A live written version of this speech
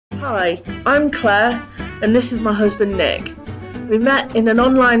Hi, I'm Claire and this is my husband Nick. We met in an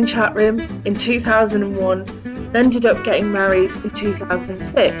online chat room in 2001 and ended up getting married in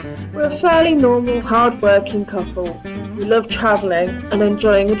 2006. We're a fairly normal, hard-working couple. We love travelling and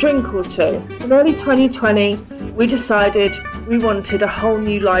enjoying a drink or two. In early 2020, we decided we wanted a whole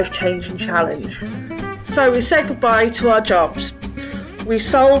new life-changing challenge. So we said goodbye to our jobs. We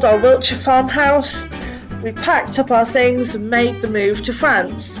sold our Wiltshire farmhouse. We packed up our things and made the move to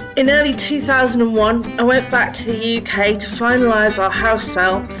France. In early 2001, I went back to the UK to finalise our house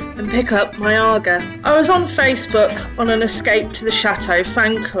sale and pick up my Aga. I was on Facebook on an Escape to the Chateau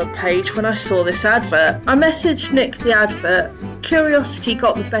fan club page when I saw this advert. I messaged Nick the advert. Curiosity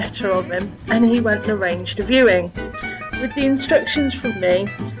got the better of him and he went and arranged a viewing. With the instructions from me,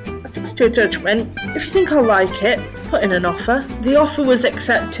 I trust your judgment. If you think I'll like it, put in an offer. The offer was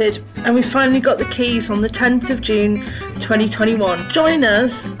accepted and we finally got the keys on the 10th of June 2021. Join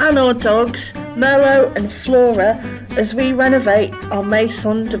us and our dogs, Merlot and Flora, as we renovate our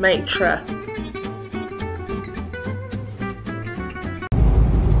Maison de Maitre.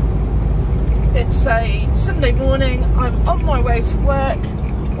 It's a Sunday morning, I'm on my way to work.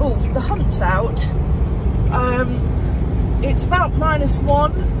 Oh, the hunt's out. It's about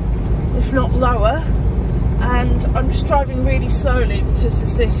 -1, if not lower. And I'm just driving really slowly because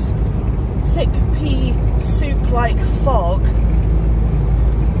there's this thick pea soup-like fog. I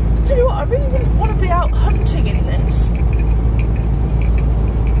tell you what, I really wouldn't want to be out hunting in this.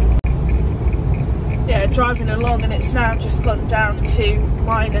 Yeah, driving along and it's now just gone down to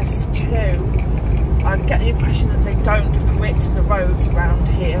 -2. I get the impression that they don't grit the roads around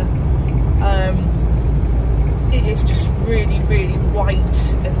here. It is just really, really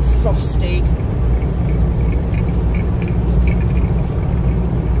white and frosty.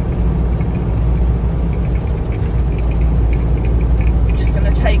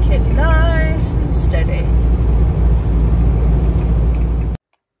 Take it nice and steady.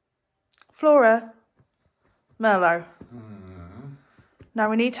 Flora, Merlot. Now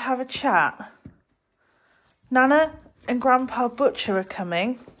we need to have a chat. Nana and Grandpa Butcher are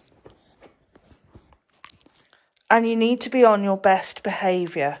coming. And you need to be on your best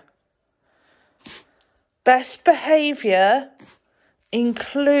behaviour. Best behaviour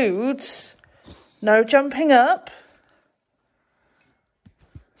includes no jumping up.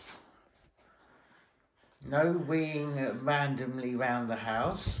 No weeing randomly round the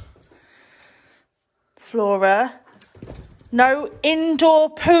house. Flora, no indoor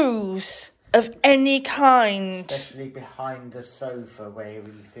poos of any kind. Especially behind the sofa where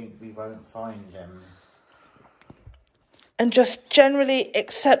we think we won't find them. And just generally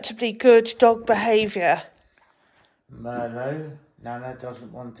acceptably good dog behaviour. Merlot, Nana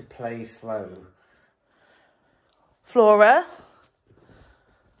doesn't want to play throw. Flora,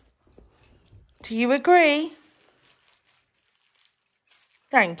 do you agree?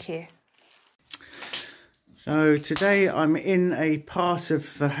 Thank you. So today I'm in a part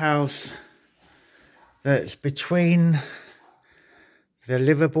of the house that's between the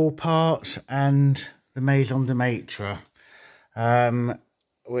livable part and the Maison de Maitre.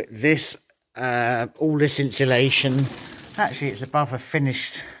 With this, all this insulation, actually it's above a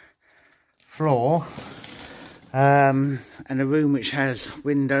finished floor. And a room which has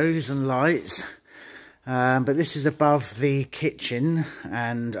windows and lights, but this is above the kitchen,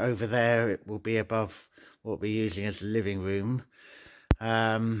 and over there it will be above what we're using as the living room.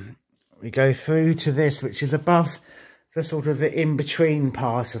 We go through to this, which is above the sort of the in-between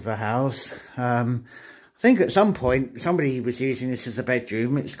part of the house. I think at some point somebody was using this as a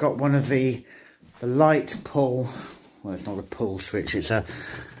bedroom. It's got one of the light pull, well, it's not a pull switch, it's a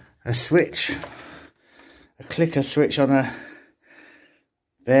switch, a clicker switch on a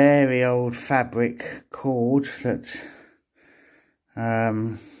very old fabric cord that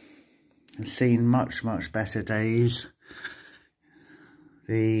has seen much better days.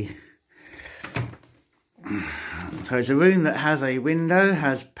 So it's a room that has a window,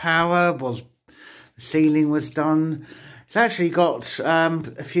 has power, the ceiling was done. It's actually got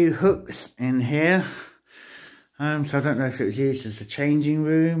a few hooks in here. So I don't know if it was used as a changing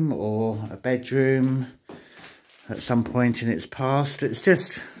room or a bedroom at some point in its past. It's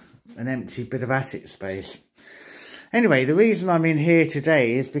just an empty bit of attic space. Anyway, the reason I'm in here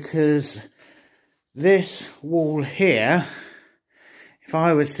today is because this wall here, if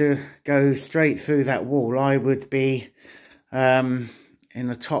I was to go straight through that wall, I would be in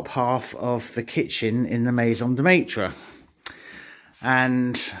the top half of the kitchen in the Maison de Maitre.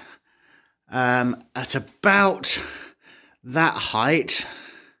 And at about that height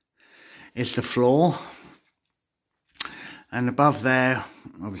is the floor. And above there,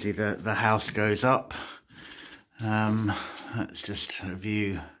 obviously the house goes up. That's just a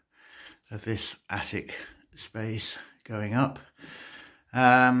view of this attic space going up.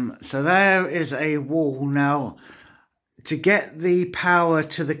 So there is a wall. Now, to get the power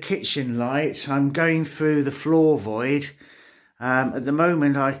to the kitchen light, I'm going through the floor void. At the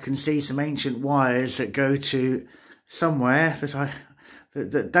moment, I can see some ancient wires that go to somewhere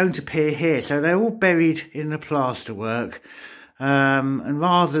that don't appear here. So they're all buried in the plasterwork. And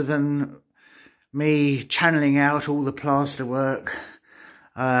rather than me channeling out all the plasterwork,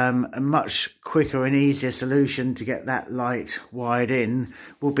 a much quicker and easier solution to get that light wired in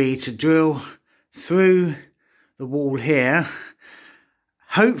will be to drill through the wall here,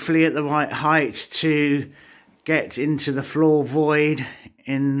 hopefully at the right height, to get into the floor void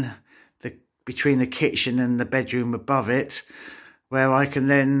between the kitchen and the bedroom above it, where I can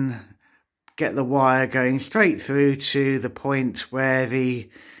then get the wire going straight through to the point where the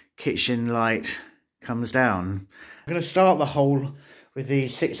kitchen light comes down. I'm going to start the hole with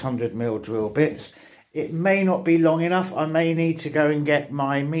these 600mm drill bits. It may not be long enough. I may need to go and get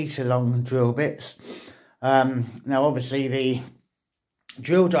my metre long drill bits. Now obviously the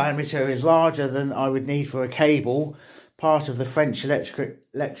drill diameter is larger than I would need for a cable. Part of the French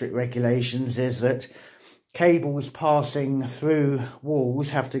electric regulations is that cables passing through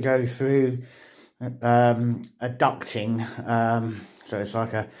walls have to go through a ducting. So it's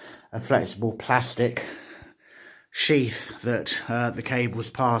like a flexible plastic sheath that the cables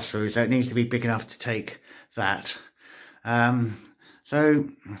pass through. So it needs to be big enough to take that. So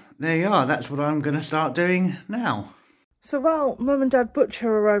there you are, that's what I'm going to start doing now. So while Mum and Dad Butcher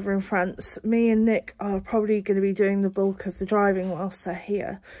are over in France, me and Nick are probably going to be doing the bulk of the driving whilst they're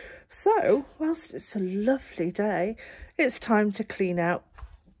here. So, whilst it's a lovely day, it's time to clean out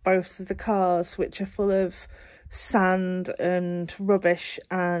both of the cars, which are full of sand and rubbish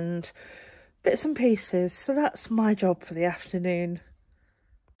and bits and pieces. So that's my job for the afternoon.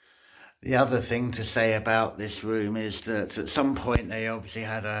 The other thing to say about this room is that at some point they obviously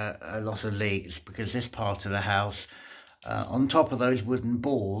had a lot of leaks, because this part of the house, on top of those wooden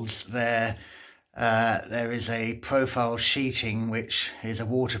boards, there is a profile sheeting which is a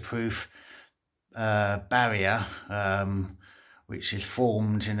waterproof barrier, which is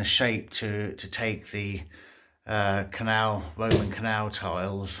formed in a shape to take the Roman canal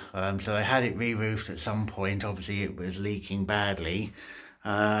tiles. So they had it re-roofed at some point. Obviously it was leaking badly.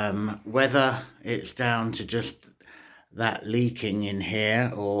 Whether it's down to just that leaking in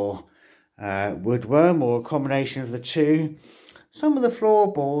here, or woodworm, or a combination of the two, some of the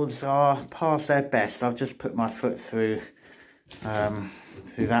floorboards are past their best. I've just put my foot through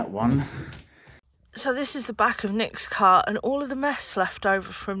that one. So this is the back of Nick's car and all of the mess left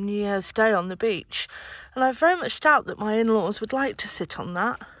over from New Year's Day on the beach, and I very much doubt that my in-laws would like to sit on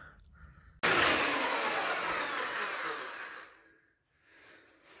that.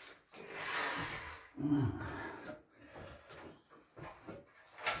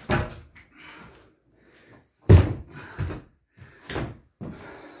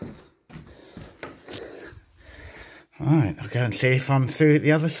 Right, I'll go and see if I'm through at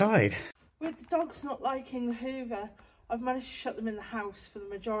the other side. With the dogs not liking the Hoover, I've managed to shut them in the house for the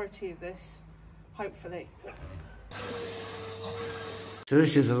majority of this, hopefully. So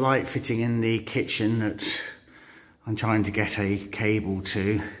this is the light fitting in the kitchen that I'm trying to get a cable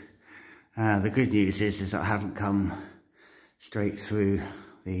to. The good news is that I haven't come straight through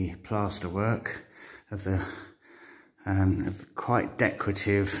the plaster work of the quite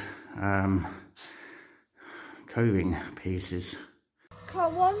decorative coving pieces. Car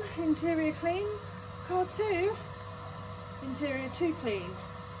 1, interior clean. Car 2, interior too clean.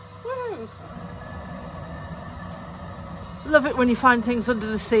 Woo! Love it when you find things under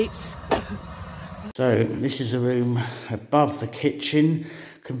the seats. So this is a room above the kitchen.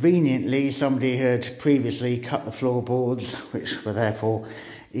 Conveniently, somebody had previously cut the floorboards, which were therefore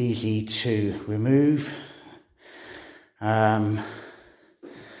easy to remove.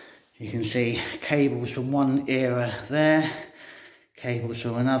 You can see cables from one era there, cables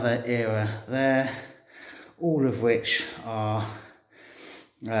from another era there, all of which are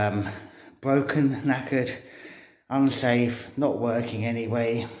broken, knackered, unsafe, not working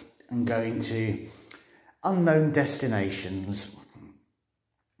anyway, and going to unknown destinations.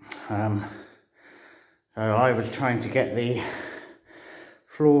 So I was trying to get the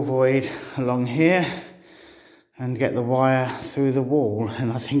floor void along here and get the wire through the wall,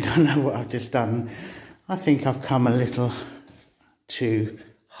 and I think I know what I've just done. I think I've come a little too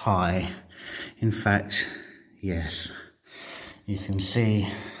high. In fact, yes, you can see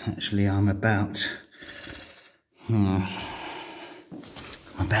actually I'm about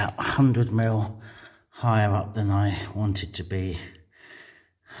about 100 mil higher up than I wanted to be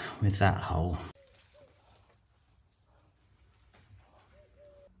with that hole.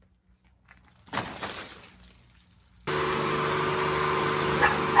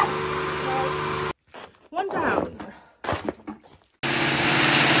 One down.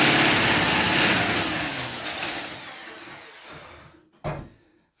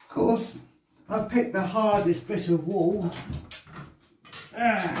 Of course, I've picked the hardest bit of wall.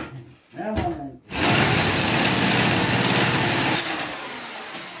 Come on then.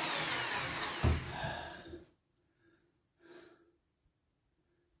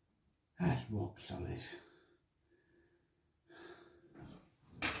 That's rock solid.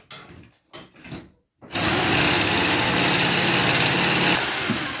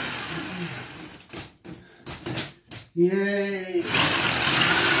 Yay!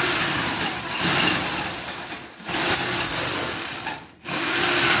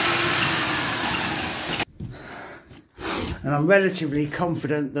 And I'm relatively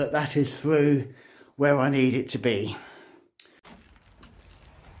confident that that is through where I need it to be.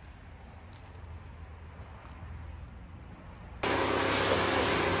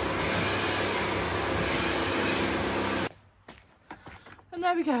 And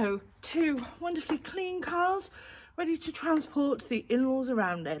there we go, 2 wonderfully clean cars ready to transport the in-laws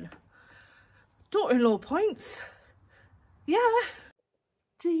around in. Daughter-in-law points. Yeah.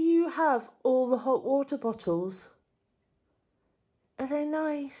 Do you have all the hot water bottles? Are they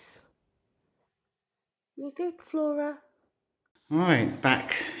nice? You're good, Flora. Right,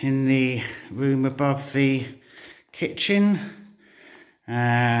 back in the room above the kitchen.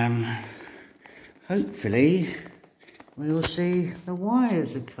 Hopefully we'll see the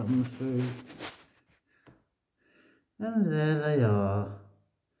wires that come through. And there they are.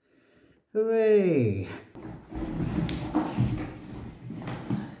 Hooray!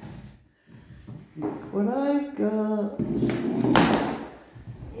 Look what I've got.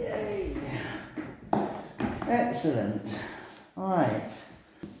 Yay! Excellent. Right.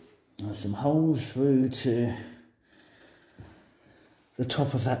 There's some holes through to the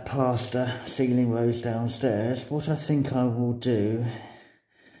top of that plaster ceiling rose downstairs. What I think I will do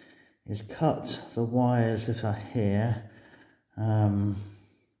is cut the wires that are here,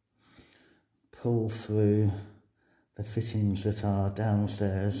 pull through the fittings that are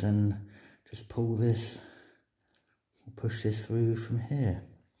downstairs and just pull this, push this through from here.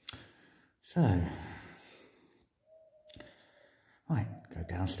 So, right, go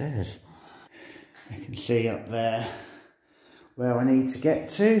downstairs. You can see up there where I need to get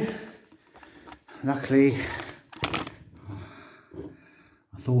to. Luckily,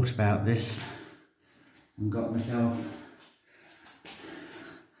 I thought about this and got myself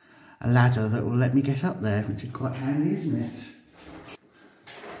a ladder that will let me get up there, which is quite handy, isn't it?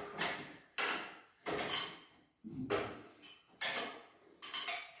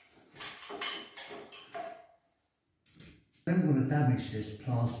 I don't want to damage this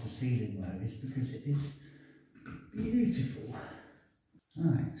plaster ceiling rose because it is beautiful.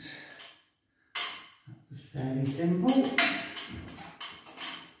 Right, that was fairly simple.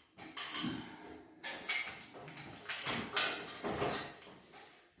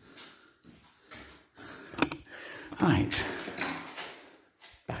 Right,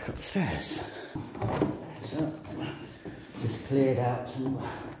 back upstairs. So, just cleared out some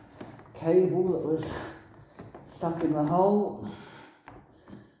cable that was stuck in the hole.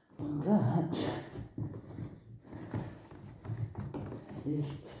 And that is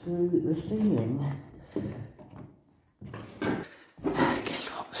through the ceiling. Guess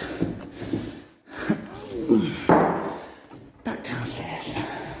what? Back downstairs.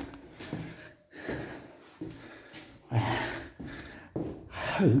 I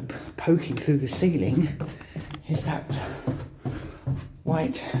hope poking through the ceiling is that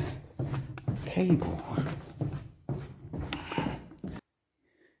white cable.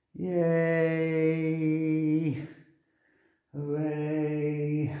 Yay!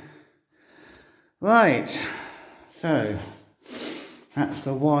 Hooray! Right, so that's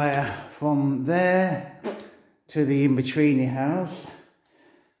the wire from there to the in-betweeny house.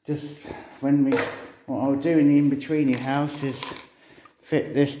 Just what I'll do in the in-betweeny house is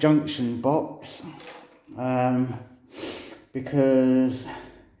fit this junction box, because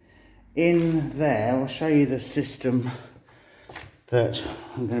in there, I'll show you the system that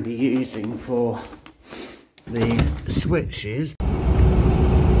I'm going to be using for the switches.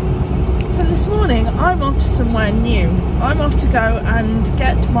 So this morning I'm off to somewhere new. I'm off to go and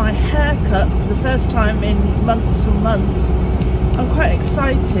get my hair cut for the first time in months and months. I'm quite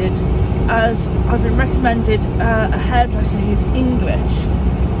excited as I've been recommended a hairdresser who's English,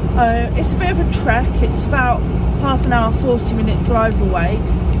 It's a bit of a trek. It's about half an hour, 40-minute drive away,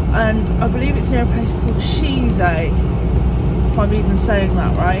 and I believe it's near a place called Shizay, if I'm even saying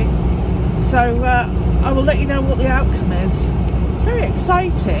that right. So I will let you know what the outcome is. It's very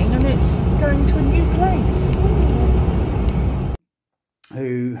exciting, and it's going to a new place.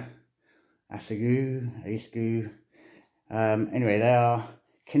 Anyway, they are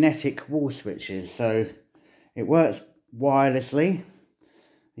kinetic wall switches, so it works wirelessly.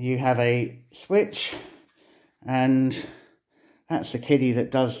 You have a switch, and that's the kiddie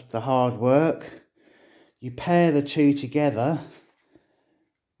that does the hard work. You pair the two together,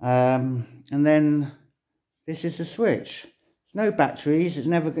 and then this is the switch. There's no batteries. It's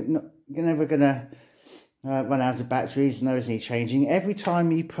never going to run out of batteries. No, there's any changing. Every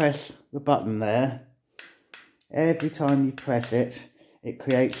time you press the button there, every time you press it, it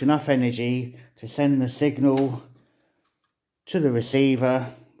creates enough energy to send the signal to the receiver,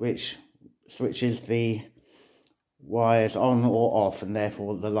 which switches the wires on or off, and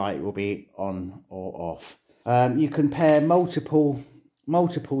therefore the light will be on or off. You can pair multiple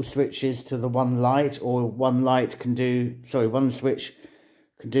switches to the one light, or one switch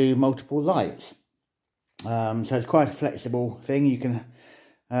can do multiple lights. So it's quite a flexible thing. You can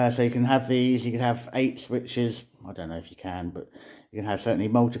so you can have these. You can have 8 switches. I don't know if you can, but you can have certainly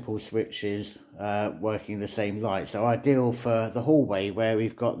multiple switches working the same light. So ideal for the hallway where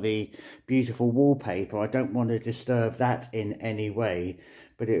we've got the beautiful wallpaper. I don't want to disturb that in any way,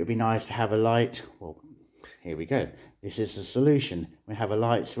 but it would be nice to have a light. Well, here we go. This is the solution. We have a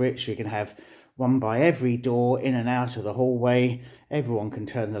light switch. We can have one by every door in and out of the hallway. Everyone can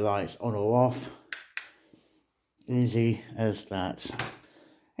turn the lights on or off. Easy as that.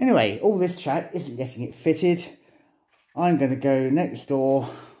 Anyway, all this chat isn't getting it fitted. I'm going to go next door,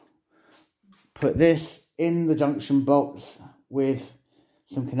 put this in the junction box with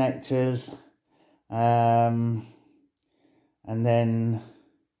some connectors, and then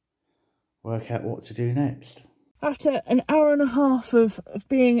work out what to do next. After an hour and a half of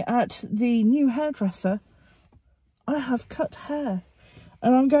being at the new hairdresser, I have cut hair.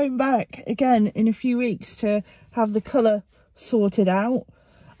 And I'm going back again in a few weeks to have the colour sorted out.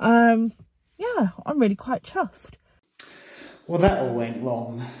 Yeah, I'm really quite chuffed. Well, that all went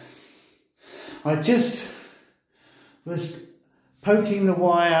wrong. I just was poking the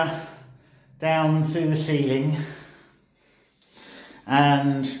wire down through the ceiling,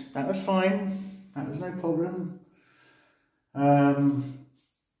 and that was fine. That was no problem.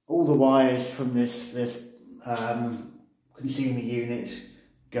 All the wires from this consumer unit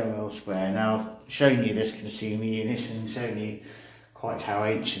go elsewhere. Now, I've shown you this consumer unit and shown you quite how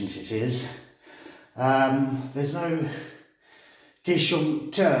ancient it is. There's no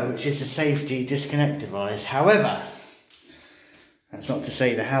disjuncteur, which is a safety disconnect device. However, that's not to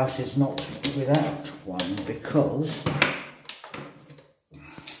say the house is not without one, because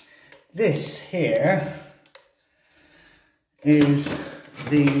this here is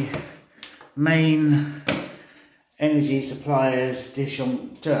the main energy supplier's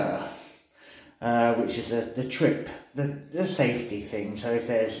disjuncteur, which is the safety thing. So if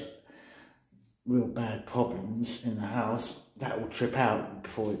there's real bad problems in the house, that will trip out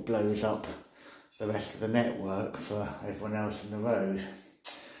before it blows up the rest of the network for everyone else in the road.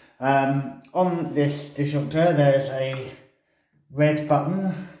 On this disjuncteur there's a red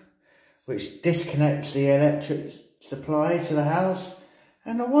button which disconnects the electric supply to the house,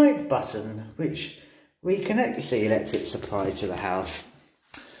 and a white button which reconnects the electric supply to the house.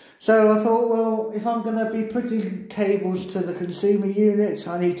 So I thought, well, if I'm going to be putting cables to the consumer unit,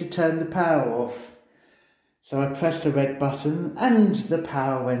 I need to turn the power off. So I pressed the red button and the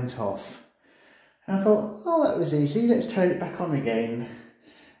power went off. And I thought, oh, that was easy, let's turn it back on again.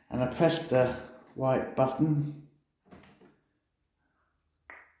 And I pressed the white button.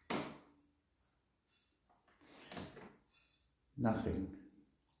 Nothing.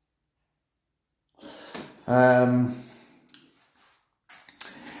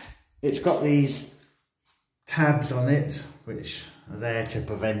 It's got these tabs on it which are there to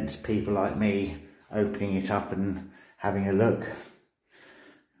prevent people like me opening it up and having a look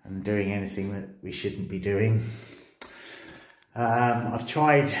and doing anything that we shouldn't be doing. I've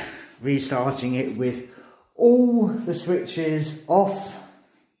tried restarting it with all the switches off,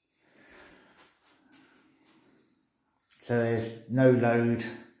 so there's no load.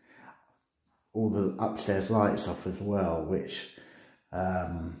 All the upstairs lights off as well, which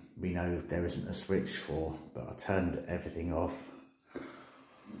we know there isn't a switch for, but I turned everything off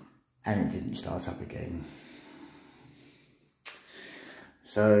and it didn't start up again.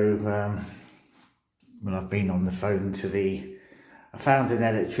 So well, I've been on the phone to the I found an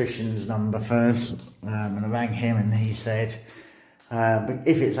electrician's number first, and I rang him, and he said, but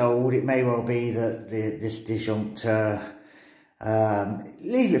if it's old, it may well be that this disjunctor,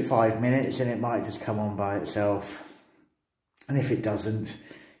 leave it 5 minutes and it might just come on by itself. And if it doesn't,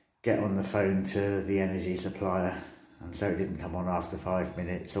 get on the phone to the energy supplier. And so it didn't come on after 5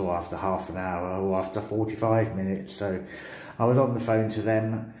 minutes, or after half an hour, or after 45 minutes. So I was on the phone to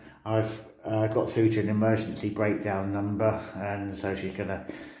them. I've got through to an emergency breakdown number, and so she's going to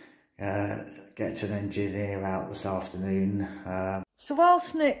get an engineer out this afternoon. So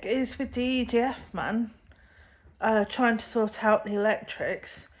whilst Nick is with the EDF man, trying to sort out the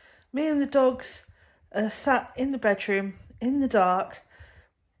electrics, me and the dogs sat in the bedroom in the dark,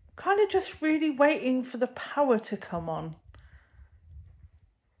 kind of just really waiting for the power to come on.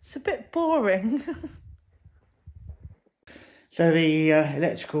 It's a bit boring. So the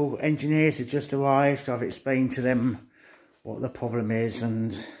electrical engineers have just arrived. I've explained to them what the problem is,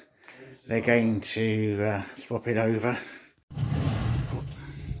 and they're going to swap it over.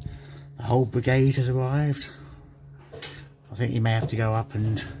 The whole brigade has arrived. I think you may have to go up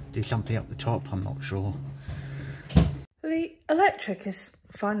and do something up the top, I'm not sure. The electric is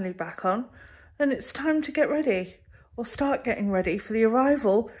finally back on, and it's time to get ready, or start getting ready for the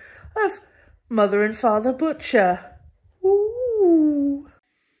arrival of Mother and Father Butcher. Ooh.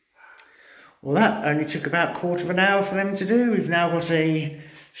 Well, that only took about a quarter of an hour for them to do. We've now got a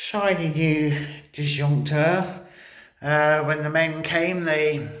shiny new disjunctor. When the men came,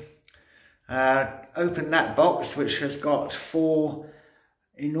 they opened that box, which has got 4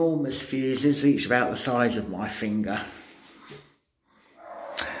 enormous fuses, each about the size of my finger.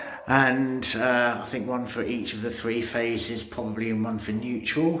 And I think one for each of the 3 phases, probably, and one for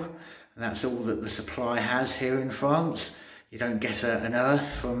neutral. And that's all that the supply has here in France. You don't get an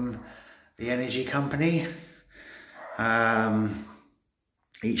earth from the energy company.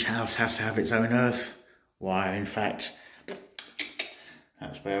 Each house has to have its own earth wire. In fact,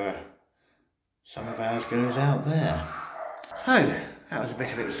 that's where some of ours goes out there. So that was a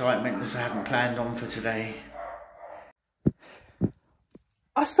bit of excitement that I hadn't planned on for today.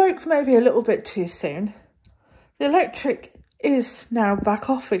 I spoke maybe a little bit too soon. The electric is now back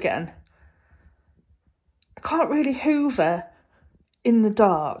off again. I can't really hoover in the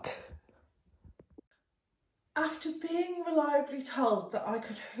dark. After being reliably told that I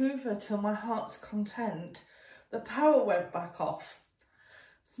could hoover till my heart's content, the power went back off.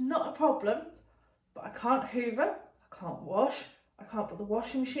 It's not a problem, but I can't hoover, I can't wash, I can't put the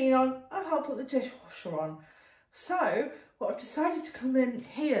washing machine on, I can't put the dishwasher on. So what I've decided to come in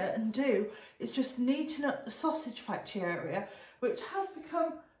here and do is just neaten up the sausage factory area, which has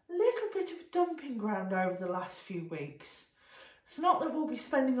become a little bit of a dumping ground over the last few weeks. It's not that we'll be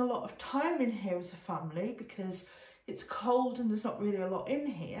spending a lot of time in here as a family, because it's cold and there's not really a lot in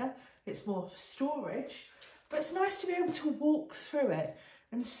here. It's more for storage, but it's nice to be able to walk through it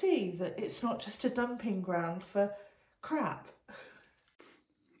and see that it's not just a dumping ground for crap.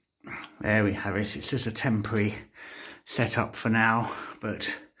 There we have it. It's just a temporary setup for now,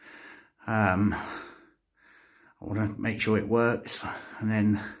 but I want to make sure it works, and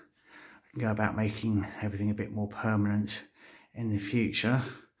then I can go about making everything a bit more permanent in the future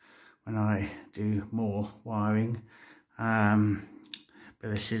when I do more wiring. But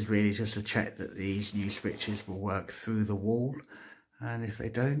this is really just to check that these new switches will work through the wall, and if they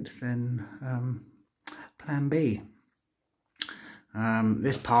don't, then plan B.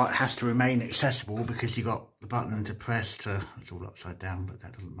 This part has to remain accessible because you've got the button to press to, it's all upside down, but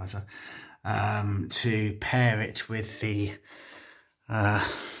that doesn't matter, to pair it with the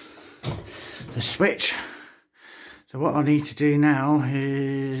switch. So what I need to do now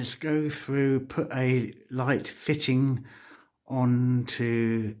is go through, put a light fitting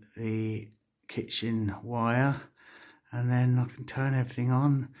onto the kitchen wire, and then I can turn everything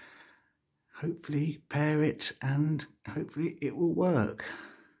on, hopefully pair it, and hopefully it will work.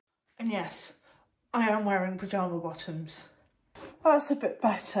 And yes, I am wearing pyjama bottoms. That's a bit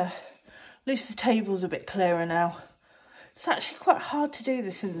better. At least the table's a bit clearer now. It's actually quite hard to do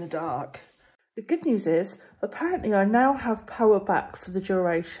this in the dark. The good news is, apparently I now have power back for the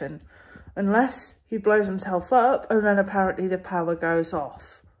duration, unless he blows himself up and then apparently the power goes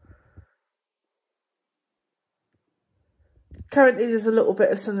off. Currently there's a little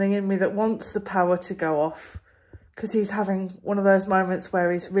bit of something in me that wants the power to go off, because he's having one of those moments where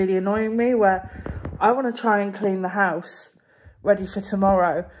he's really annoying me, where I want to try and clean the house ready for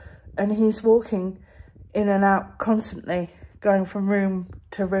tomorrow, and he's walking in and out constantly, going from room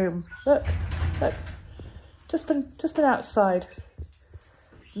to room. Look, look, just been outside,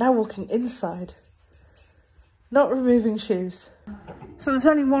 now walking inside, not removing shoes. So there's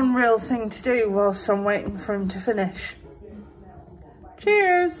only one real thing to do whilst I'm waiting for him to finish.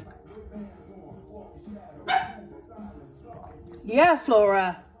 Cheers! Yeah,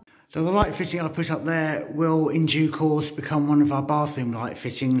 Flora. So the light fitting I put up there will in due course become one of our bathroom light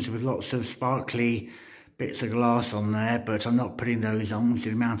fittings with lots of sparkly bits of glass on there, but I'm not putting those on with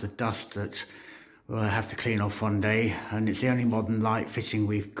the amount of dust that we'll have to clean off one day, and it's the only modern light fitting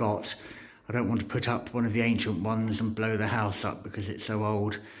we've got. I don't want to put up one of the ancient ones and blow the house up because it's so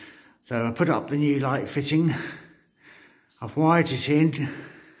old. So I put up the new light fitting, I've wired it in,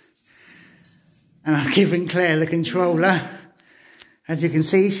 and I've given Claire the controller. As you can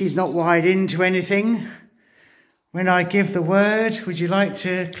see, she's not wired into anything. When I give the word, would you like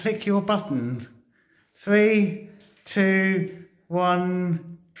to click your button? 3, 2,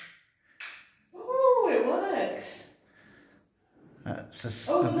 1. Oh, it works. That's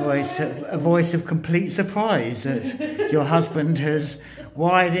a voice of complete surprise that your husband has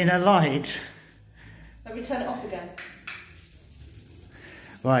wired in a light. Let me turn it off again.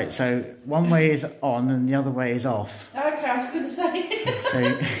 Right, so one way is on and the other way is off. Okay, I was going to say. So,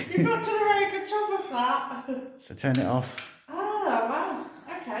 you've not done a very good job of that. So turn it off. Ah,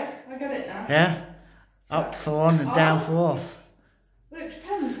 wow. Okay, I got it now. Yeah? Up for on and down for off. Well, it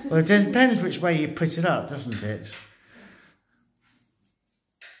depends. Well, it depends which way you put it up, doesn't it?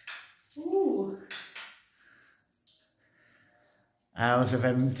 Ooh. Hours of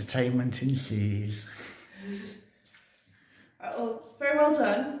entertainment ensues. Well, very well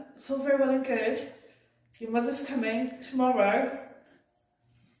done. It's all very well and good. Your mother's coming tomorrow.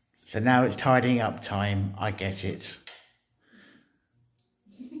 So now it's tidying up time. I get it.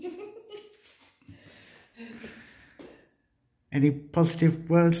 Any positive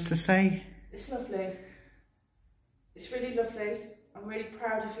words to say? It's lovely. It's really lovely. I'm really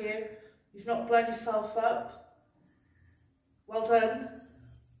proud of you. You've not blown yourself up. Well done.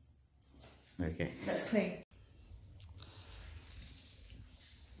 Okay. Let's clean.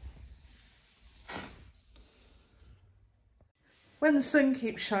 When the sun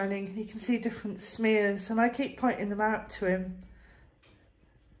keeps shining, you can see different smears, and I keep pointing them out to him.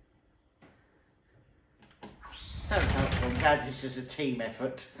 So helpful. I'm glad this is a team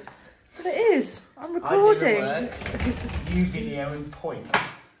effort. But it is. I'm recording. I do the work. You video and point.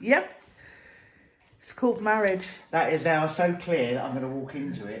 Yep. It's called marriage. That is now so clear that I'm going to walk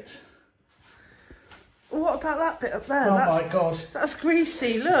into it. What about that bit up there? Oh my God. That's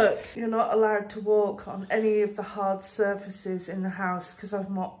greasy, look. You're not allowed to walk on any of the hard surfaces in the house because I've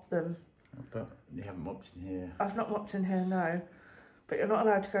mopped them. But you haven't mopped in here. I've not mopped in here, no. But you're not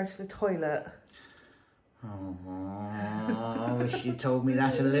allowed to go to the toilet. Oh, I wish you told me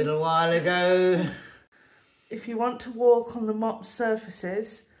that a little while ago. If you want to walk on the mopped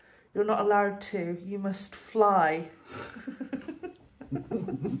surfaces, you're not allowed to. You must fly.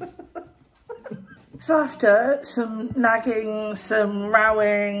 So after some nagging, some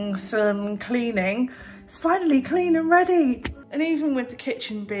rowing, some cleaning, it's finally clean and ready. And even with the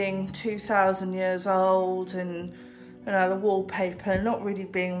kitchen being 2,000 years old and you know, the wallpaper not really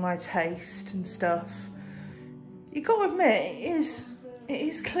being my taste and stuff, you got to admit it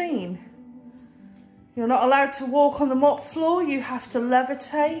is clean. You're not allowed to walk on the mop floor, you have to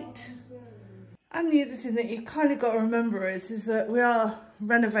levitate. And the other thing that you kind of got to remember is that we are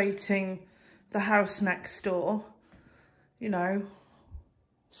renovating the house next door, you know,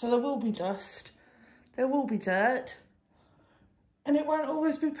 so there will be dust, there will be dirt, and it won't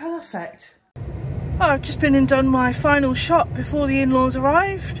always be perfect. Oh, I've just been and done my final shop before the in-laws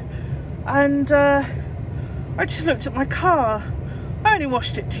arrived, and I just looked at my car. I only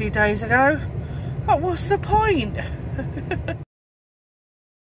washed it 2 days ago. But what's the point?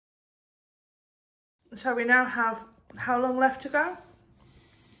 So we now have how long left to go?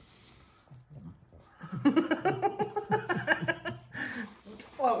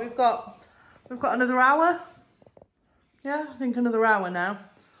 Well, we've got another hour. Yeah, I think another hour now.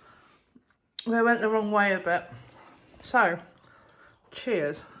 They went the wrong way a bit. So,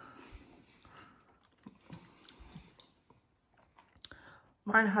 cheers.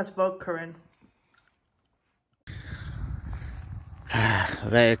 Mine has vodka in.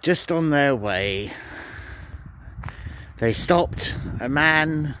 They're just on their way. They stopped. A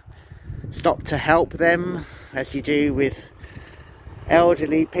man stopped to help them, as you do with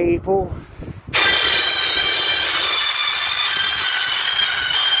elderly people.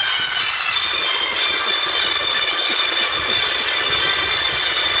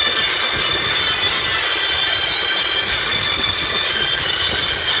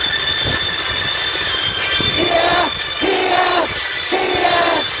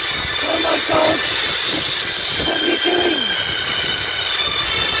 What are you doing?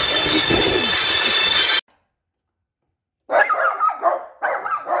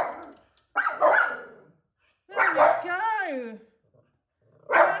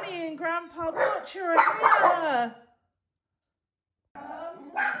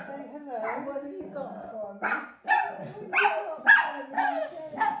 What have you got for me?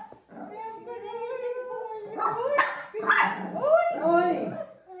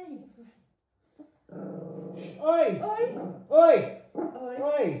 Oi! Oi! Oi!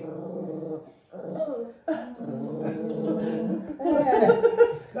 Oi!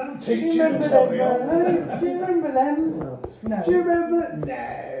 That'll teach you to tell me off. Do you remember them? No. Do you remember?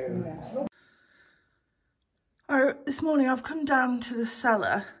 No. Oh, this morning I've come down to the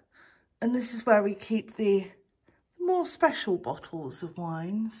cellar, and this is where we keep the more special bottles of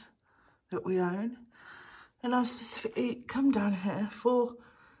wines that we own. And I've specifically come down here for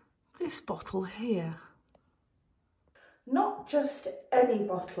this bottle here. Not just any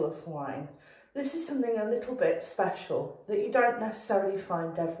bottle of wine. This is something a little bit special that you don't necessarily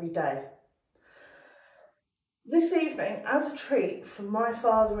find every day. This evening, as a treat from my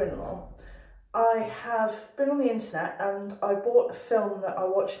father-in-law, I have been on the internet and I bought a film that I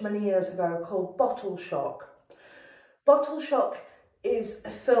watched many years ago called Bottle Shock. Bottle Shock is a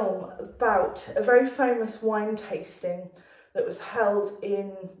film about a very famous wine tasting that was held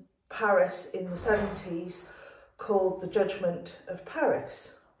in Paris in the 70s called the Judgment of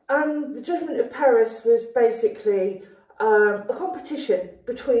Paris. And the Judgment of Paris was basically a competition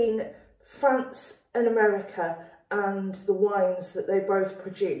between France and America and the wines that they both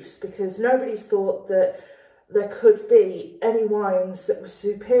produced, because nobody thought that there could be any wines that were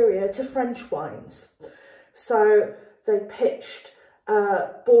superior to French wines. So they pitched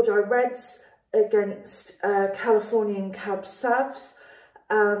Bordeaux Reds against Californian Cab Sauves,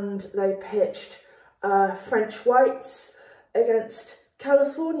 and they pitched French Whites against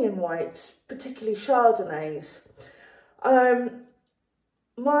Californian Whites, particularly Chardonnays.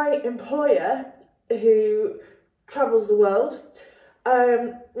 My employer, who travels the world,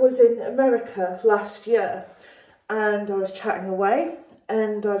 was in America last year, and I was chatting away,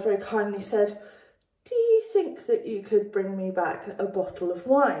 and I very kindly said, do you think that you could bring me back a bottle of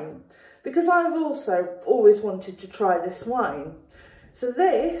wine? Because I've also always wanted to try this wine. So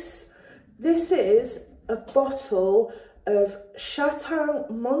this is a bottle of Chateau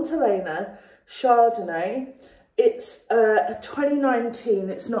Montelena Chardonnay. It's a 2019,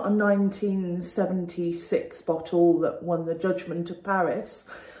 it's not a 1976 bottle that won the Judgment of Paris,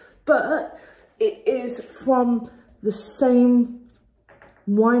 but it is from the same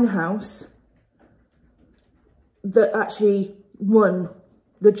wine house that actually won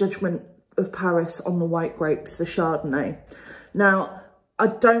the Judgment of Paris on the white grapes, the Chardonnay. Now, I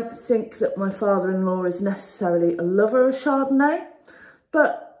don't think that my father-in-law is necessarily a lover of Chardonnay,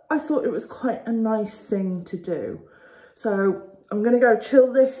 but I thought it was quite a nice thing to do. So I'm going to go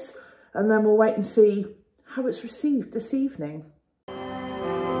chill this, and then we'll wait and see how it's received this evening.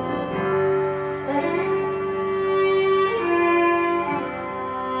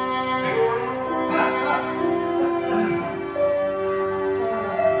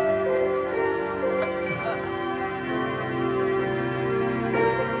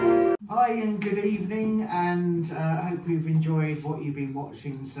 Hi and good evening, and I hope you've enjoyed what you've been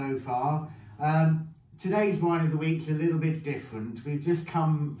watching so far. Today's wine of the week's a little bit different. We've just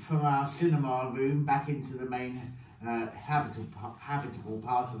come from our cinema room back into the main habitable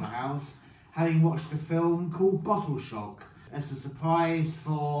part of the house, having watched a film called Bottle Shock. As a surprise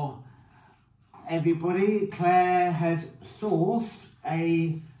for everybody, Claire had sourced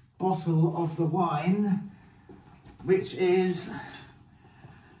a bottle of the wine, which is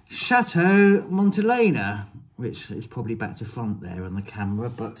Chateau Montelena, which is probably back to front there on the camera,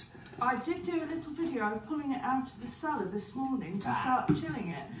 but I did do a little video of pulling it out of the cellar this morning to start chilling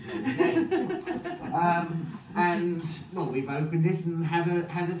it. And well, we've opened it and had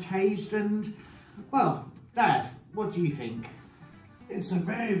a taste, and well, Dad, what do you think? It's a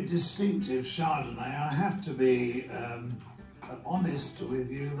very distinctive Chardonnay. I have to be honest with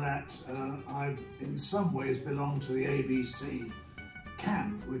you that I in some ways belong to the ABC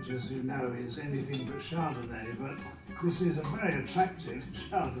camp, which, as you know, is anything but Chardonnay, but this is a very attractive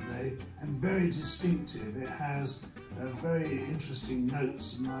Chardonnay and very distinctive. It has very interesting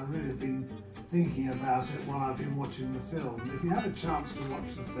notes, and I've really been thinking about it while I've been watching the film. If you have a chance to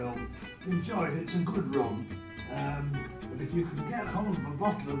watch the film, enjoy it. It's a good romp, but if you can get hold of a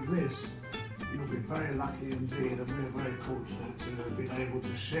bottle of this, you'll be very lucky indeed, and we're very fortunate to have been able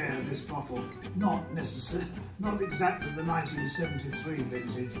to share this bottle. Not exactly the 1973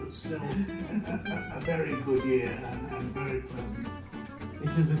 vintage, but still a very good year and very pleasant.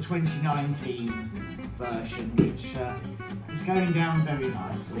 This is the 2019 version, which is going down very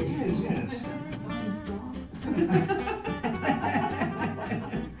nicely. It is, yes.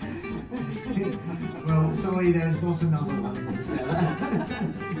 Well, so Surely there's not another one, Stella.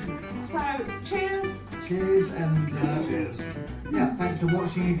 So, cheers. Cheers, and Cheers. yeah, thanks for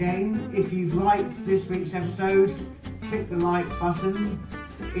watching again. If you've liked this week's episode, click the like button.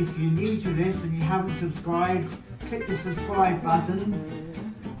 If you're new to this and you haven't subscribed, click the subscribe button.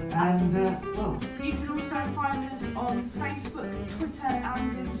 And well, You can also find us on Facebook, Twitter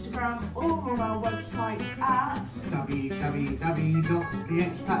and Instagram, or on our website at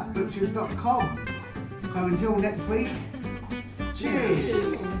www.theexpatbutchers.com. So until next week,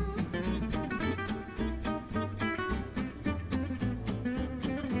 cheers.